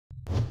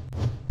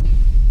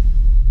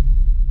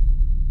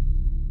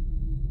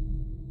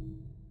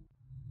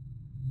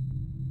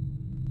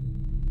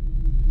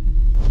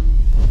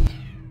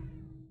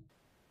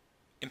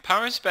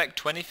PowerINSPECT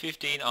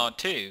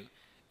 2015R2,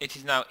 it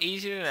is now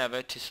easier than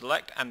ever to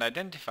select and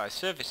identify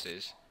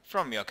surfaces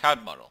from your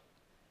CAD model.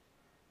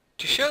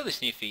 To show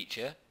this new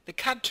feature, the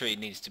CAD tree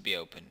needs to be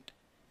opened.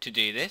 To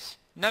do this,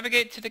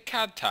 navigate to the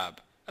CAD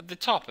tab at the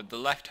top of the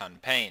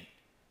left-hand pane.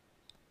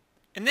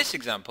 In this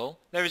example,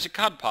 there is a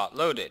CAD part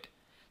loaded.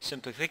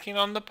 Simply clicking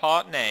on the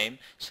part name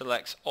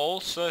selects all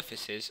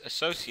surfaces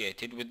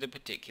associated with the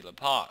particular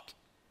part.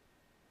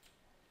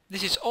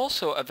 This is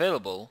also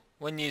available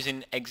when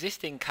using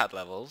existing CAD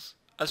levels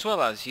as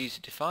well as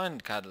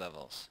user-defined CAD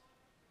levels.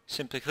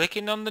 Simply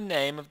clicking on the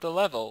name of the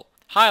level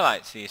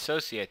highlights the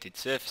associated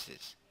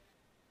surfaces.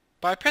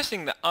 By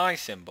pressing the I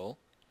symbol,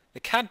 the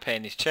CAD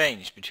pane is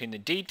changed between the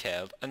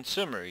detailed and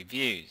summary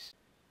views.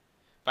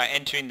 By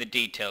entering the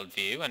detailed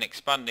view and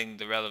expanding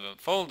the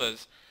relevant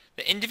folders,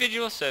 the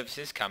individual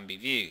surfaces can be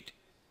viewed.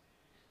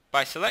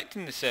 By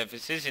selecting the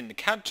surfaces in the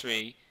CAD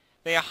tree,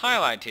 they are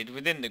highlighted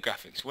within the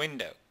graphics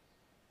window.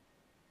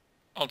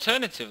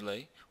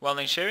 Alternatively, while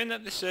ensuring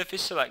that the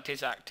surface selected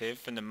is active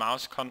from the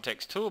mouse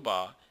context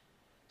toolbar,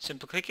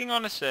 simply clicking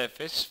on a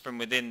surface from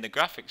within the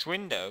graphics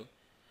window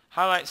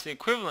highlights the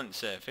equivalent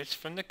surface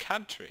from the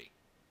CAD tree.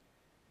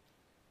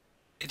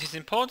 It is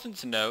important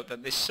to note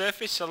that this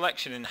surface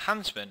selection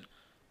enhancement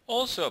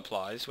also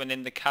applies when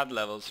in the CAD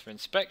Levels for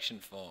Inspection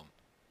form,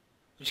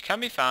 which can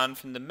be found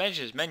from the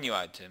Measures menu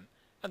item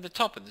at the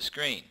top of the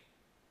screen.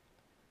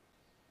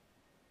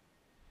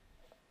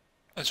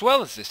 As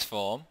well as this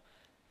form,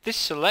 this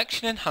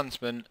selection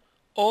enhancement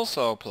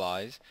also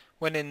applies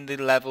when in the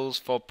Levels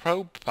for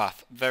Probe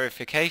Path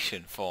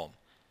Verification form,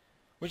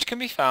 which can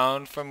be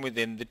found from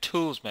within the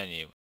Tools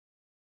menu